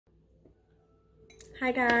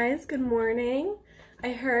Hi guys, good morning.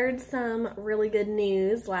 I heard some really good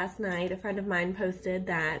news last night. A friend of mine posted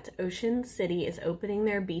that Ocean City is opening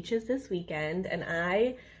their beaches this weekend, and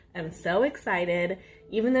I am so excited.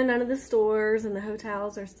 Even though none of the stores and the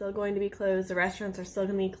hotels are still going to be closed, the restaurants are still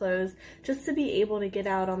going to be closed, just to be able to get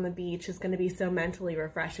out on the beach is going to be so mentally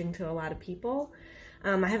refreshing to a lot of people.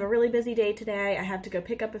 I have a really busy day today. I have to go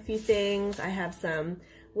pick up a few things. I have some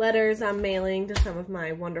letters I'm mailing to some of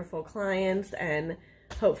my wonderful clients and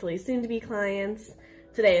hopefully soon to be clients.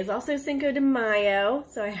 Today is also Cinco de Mayo,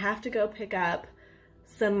 so I have to go pick up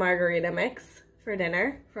some margarita mix for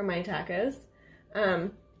dinner for my tacos.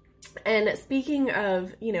 And speaking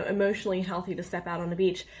of, emotionally healthy to step out on the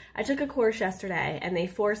beach, I took a course yesterday and they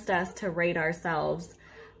forced us to rate ourselves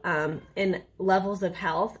in levels of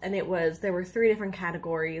health, and there were 3 different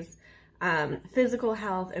categories: physical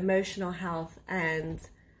health, emotional health, and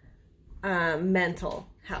mental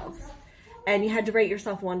health. And you had to rate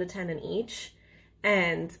yourself 1 to 10 in each.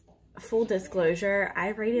 And full disclosure, I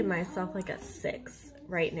rated myself like a 6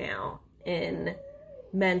 right now in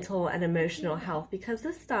mental and emotional health, because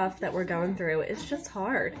this stuff that we're going through is just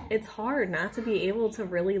hard. It's hard not to be able to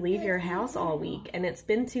really leave your house all week, and it's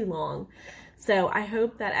been too long. So I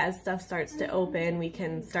hope that as stuff starts to open, we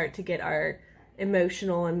can start to get our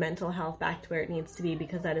emotional and mental health back to where it needs to be,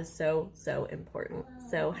 because that is so, so important.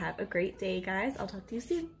 So have a great day, guys. I'll talk to you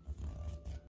soon.